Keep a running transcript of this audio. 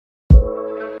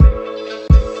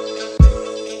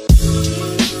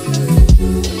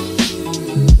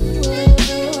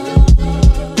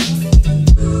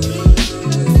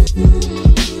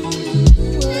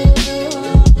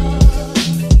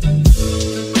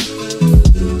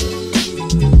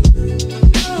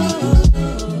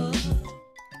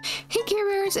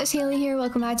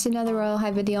welcome back to another Royale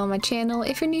High video on my channel.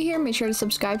 If you're new here, make sure to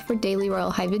subscribe for daily Royale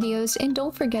High videos, and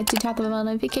don't forget to tap the bell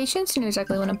notifications to know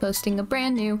exactly when I'm posting a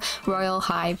brand new Royale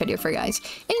High video for you guys.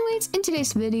 Anyways, in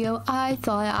today's video, I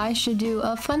thought I should do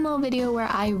a fun little video where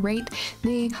I rate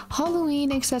the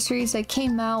Halloween accessories that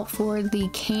came out for the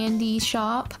candy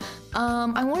shop.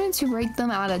 I wanted to rate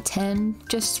them out of 10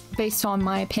 just based on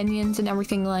my opinions and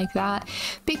everything like that,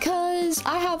 because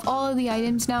I have all of the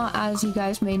items now, as you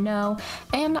guys may know,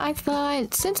 and I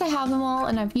thought since I have them all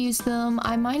and I've used them,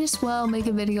 I might as well make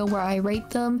a video where I rate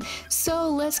them. So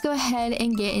let's go ahead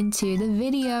and get into the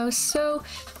video. So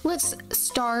let's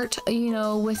start,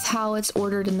 with how it's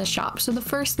ordered in the shop. So the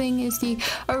first thing is the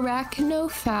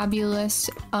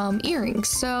𝘼𝙗𝙤𝙪𝙩 earrings.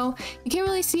 So you can't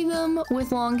really see them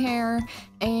with long hair,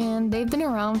 and they've been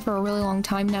around for a really long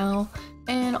time now.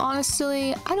 And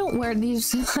honestly, I don't wear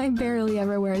these. I barely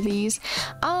ever wear these.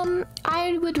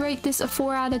 I would rate this a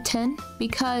 4 out of 10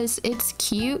 because it's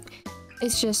cute.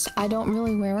 It's just I don't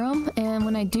really wear them, and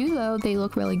when I do though, they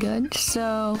look really good.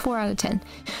 So 4 out of 10.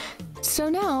 So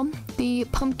now the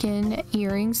pumpkin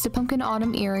earrings, the pumpkin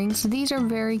autumn earrings, these are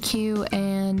very cute,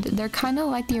 and they're kind of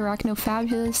like the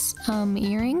𝘼𝙗𝙤𝙪𝙩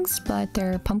earrings, but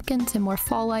they're pumpkins and more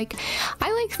fall-like.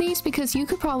 I like these because you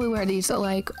could probably wear these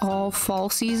like all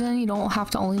fall season. You don't have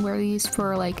to only wear these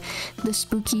for like the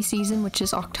spooky season, which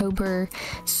is October.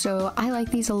 So I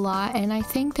like these a lot, and I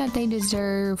think that they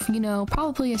deserve,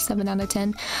 probably a 7 out of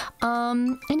 10.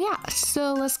 And yeah,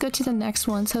 so let's go to the next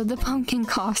one. So the pumpkin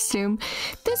costume.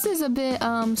 This is a bit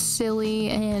silly,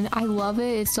 and I love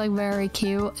it. It's like very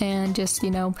cute, and just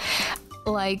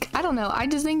like, I don't know, I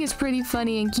just think it's pretty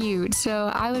funny and cute.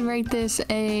 So I would rate this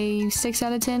a 6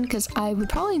 out of 10 because I would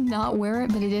probably not wear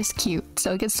it, but it is cute,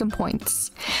 so it gets some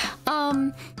points.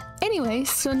 Anyway,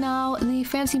 so now the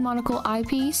fancy monocle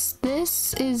eyepiece.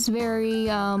 This is very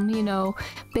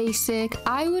basic.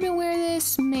 I wouldn't wear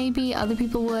this, maybe other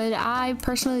people would. I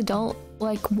personally don't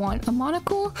want a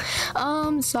monocle,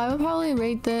 so I would probably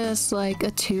rate this like a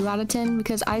 2 out of 10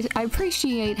 because I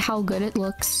appreciate how good it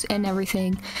looks and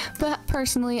everything, but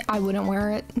personally I wouldn't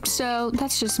wear it. So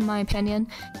that's just my opinion.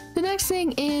 The next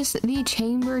thing is the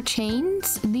chamber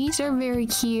chains. These are very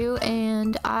cute,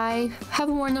 and I have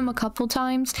worn them a couple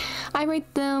times. I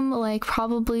rate them like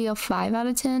probably a 5 out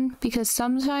of 10 because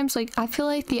sometimes I feel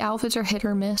like the outfits are hit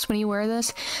or miss when you wear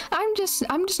this. I'm just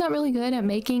not really good at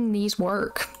making these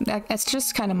work. That's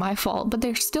just kind of my fault, but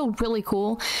they're still really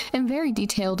cool and very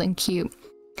detailed and cute.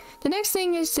 The next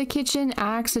thing is the kitchen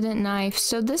accident knife.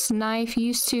 So this knife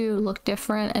used to look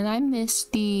different, and I miss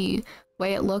the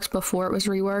way it looked before it was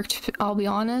reworked, I'll be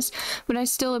honest, but I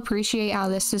still appreciate how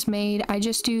this is made. I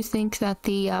just do think that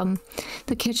the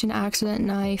kitchen accident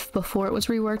knife before it was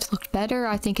reworked looked better.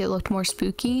 I think it looked more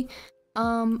spooky.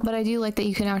 But I do like that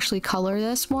you can actually color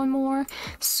this one more.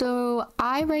 So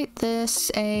I rate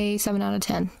this a 7 out of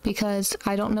 10 because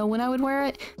I don't know when I would wear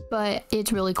it, but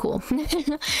it's really cool.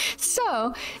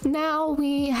 So now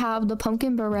we have the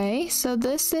pumpkin beret. So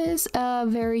this is a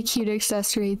very cute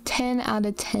accessory. 10 out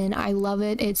of 10. I love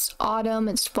it. It's autumn,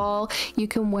 it's fall. You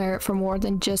can wear it for more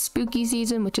than just spooky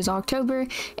season, which is October, and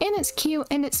it's cute,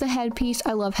 and it's a headpiece.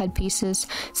 I love headpieces,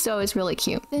 so it's really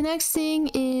cute. The next thing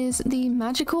is the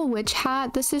magical witch hat.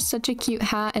 This is such a cute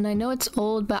hat, and I know it's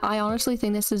old, but I honestly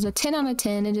think this is a 10 out of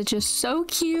 10, and it's just so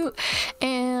cute,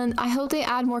 and I hope they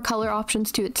add more color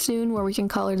options to it soon where we can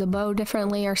color the bow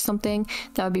differently or something.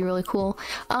 That would be really cool.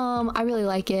 I really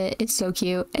like it. It's so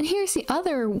cute. And here's the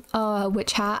other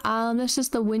witch hat. This is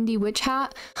the windy witch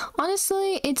hat.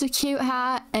 Honestly, it's a cute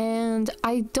hat, and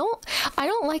I don't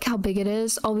like how big it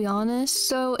is, I'll be honest.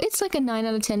 So it's like a 9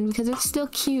 out of 10 because it's still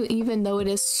cute even though it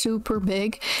is super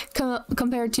big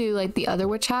compared to like the other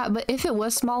witch hat. But if it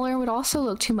was smaller, it would also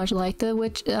look too much like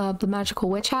the magical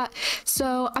witch hat.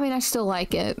 So I mean, I still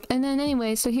like it. And then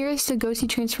anyway, so here's the ghosty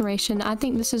transformation. I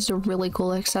think this is a really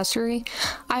cool accessory.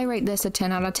 I rate this a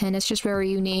 10 out of 10. It's just very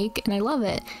unique, and I love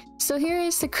it. So here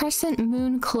is the crescent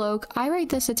moon cloak. I rate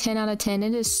this a 10 out of 10.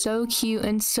 It is so cute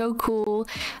and so cool.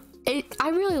 I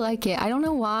really like it. I don't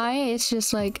know why. It's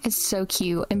just like, it's so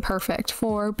cute and perfect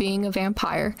for being a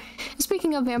vampire.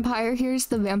 Speaking of vampire, here's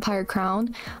the vampire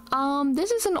crown.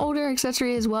 This is an older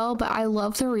accessory as well, but I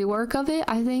love the rework of it.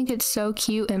 I think it's so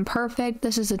cute and perfect.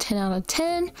 This is a 10 out of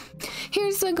 10.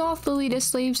 Here's the goth Lolita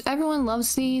sleeves. Everyone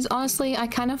loves these. Honestly, I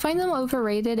kind of find them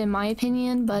overrated in my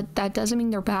opinion, but that doesn't mean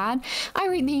they're bad. I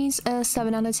rate these a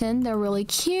 7 out of 10. They're really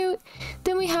cute.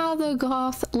 Then we have the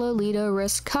goth Lolita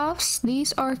wrist cuffs.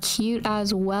 These are cute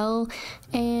as well,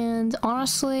 And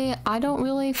honestly, I don't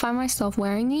really find myself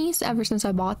wearing these ever since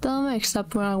I bought them,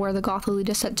 except when I wear the Goth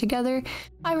Lolita set together.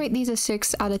 I rate these a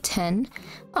 6 out of 10.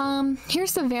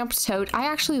 Here's the Vamp Tote. I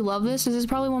actually love this. This is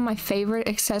probably one of my favorite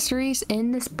accessories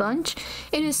in this bunch.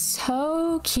 It is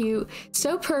so cute,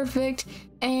 so perfect,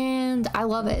 and I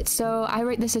love it. So I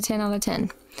rate this a 10 out of 10.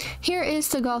 Here is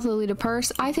the Goth Lolita purse.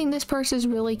 I think this purse is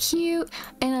really cute,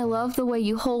 and I love the way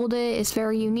you hold it. It's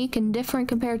very unique and different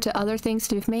compared to other things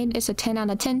that we've made. It's a 10 out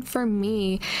of 10 for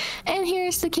me. And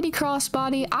here's the kitty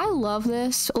crossbody. I love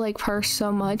this like purse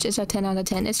so much. It's a 10 out of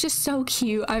 10. It's just so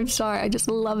cute. I'm sorry, I just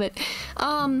love it.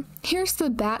 Here's the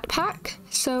backpack.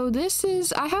 So this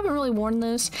is, I haven't really worn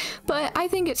this, but I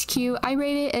think it's cute. I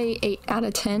rate it a 8 out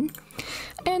of 10.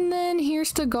 And then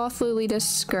here's the Goth Lolita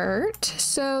skirt.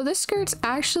 So this skirt's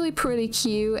actually pretty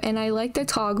cute, and I like the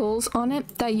toggles on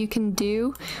it that you can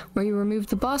do where you remove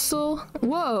the bustle.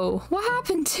 Whoa, what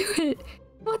happened to it?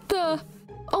 What the?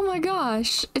 Oh my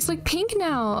gosh, it's like pink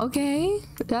now. Okay,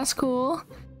 that's cool.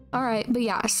 All right, but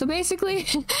yeah, so basically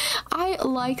I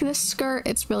like this skirt.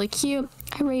 It's really cute.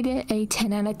 I rate it a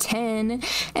 10 out of 10.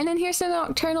 And then here's the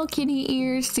nocturnal kitty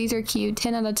ears. These are cute.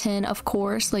 10 out of 10, of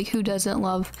course. Like, who doesn't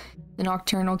love the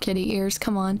nocturnal kitty ears?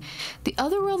 Come on. The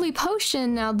otherworldly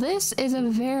potion. Now this is a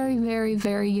very, very,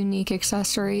 very unique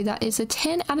accessory. That is a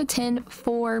 10 out of 10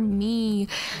 for me.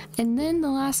 And then the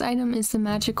last item is the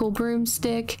magical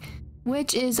broomstick,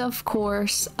 which is of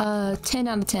course a 10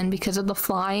 out of 10 because of the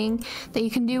flying that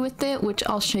you can do with it, which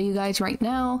I'll show you guys right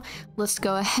now. Let's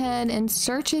go ahead and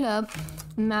search it up.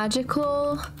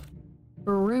 Magical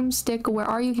broomstick, where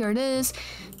are you? Here it is.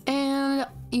 And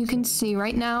you can see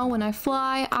right now when I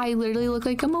fly, I literally look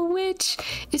like I'm a witch.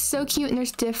 It's so cute, and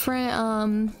there's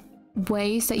different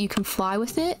ways that you can fly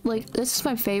with it. Like, this is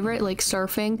my favorite, like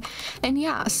surfing. And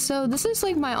yeah, so this is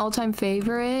like my all-time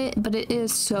favorite, but it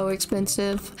is so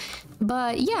expensive.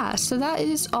 But yeah, so that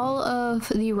is all of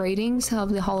the ratings of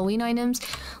the Halloween items.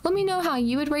 Let me know how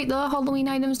you would rate the Halloween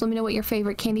items. Let me know what your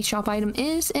favorite candy shop item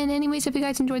is. And anyways, if you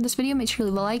guys enjoyed this video, make sure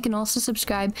to leave a like and also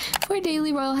subscribe for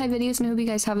daily Royal High videos, and I hope you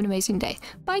guys have an amazing day.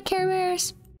 Bye, Care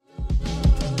Bears!